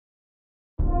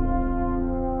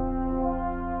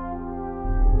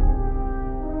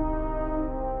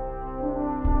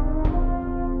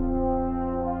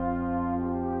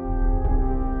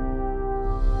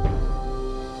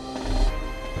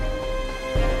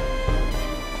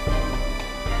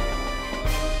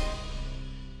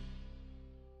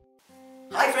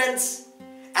friends,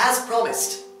 as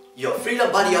promised, your Freedom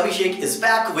Buddy Abhishek is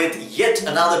back with yet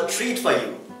another treat for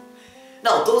you.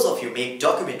 Now, those of you who make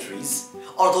documentaries,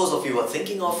 or those of you who are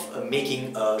thinking of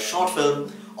making a short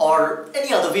film or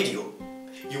any other video,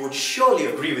 you would surely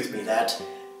agree with me that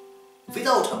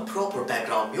without a proper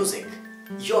background music,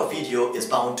 your video is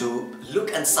bound to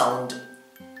look and sound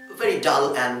very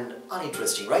dull and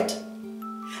uninteresting, right?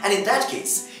 And in that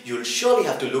case, you'll surely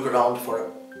have to look around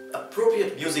for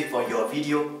appropriate music for your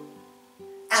video.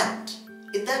 And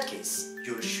in that case,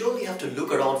 you'll surely have to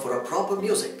look around for a proper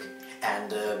music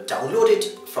and download it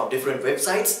from different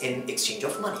websites in exchange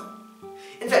of money.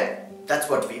 In fact, that's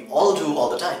what we all do all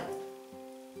the time.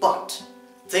 But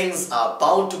things are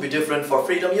bound to be different for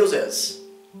Freedom users.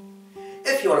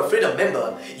 If you are a Freedom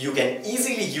member, you can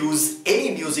easily use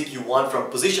any music you want from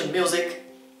Position Music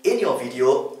in your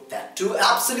video, that too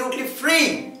absolutely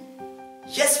free!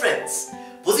 Yes friends,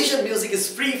 Position Music is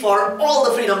free for all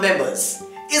the Freedom members.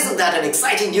 Isn't that an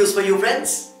exciting news for you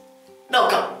friends? Now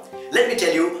come, let me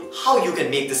tell you how you can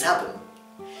make this happen.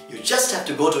 You just have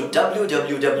to go to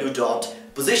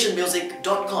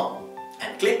www.positionmusic.com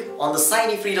and click on the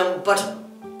Signy Freedom button.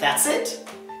 That's it!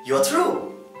 You're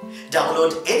through!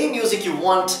 Download any music you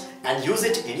want and use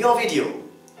it in your video.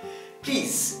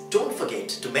 Please don't forget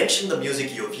to mention the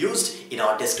music you have used in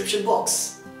our description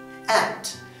box.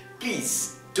 And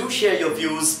please do share your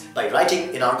views by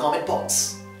writing in our comment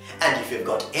box. And if you've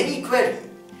got any query,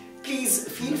 please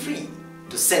feel free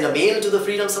to send a mail to the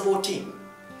Freedom Support team.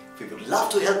 We would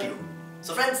love to help you.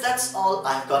 So friends, that's all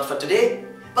I've got for today.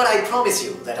 But I promise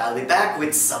you that I'll be back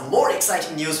with some more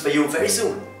exciting news for you very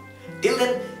soon. Till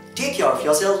then, take care of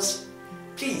yourselves.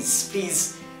 Please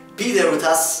be there with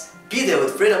us. Be there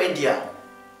with Freedom India.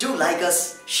 Do like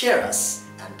us, share us,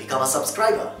 and become a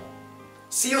subscriber.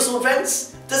 See you soon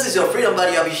friends. This is your Freedom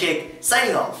Buddy Abhishek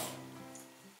signing off.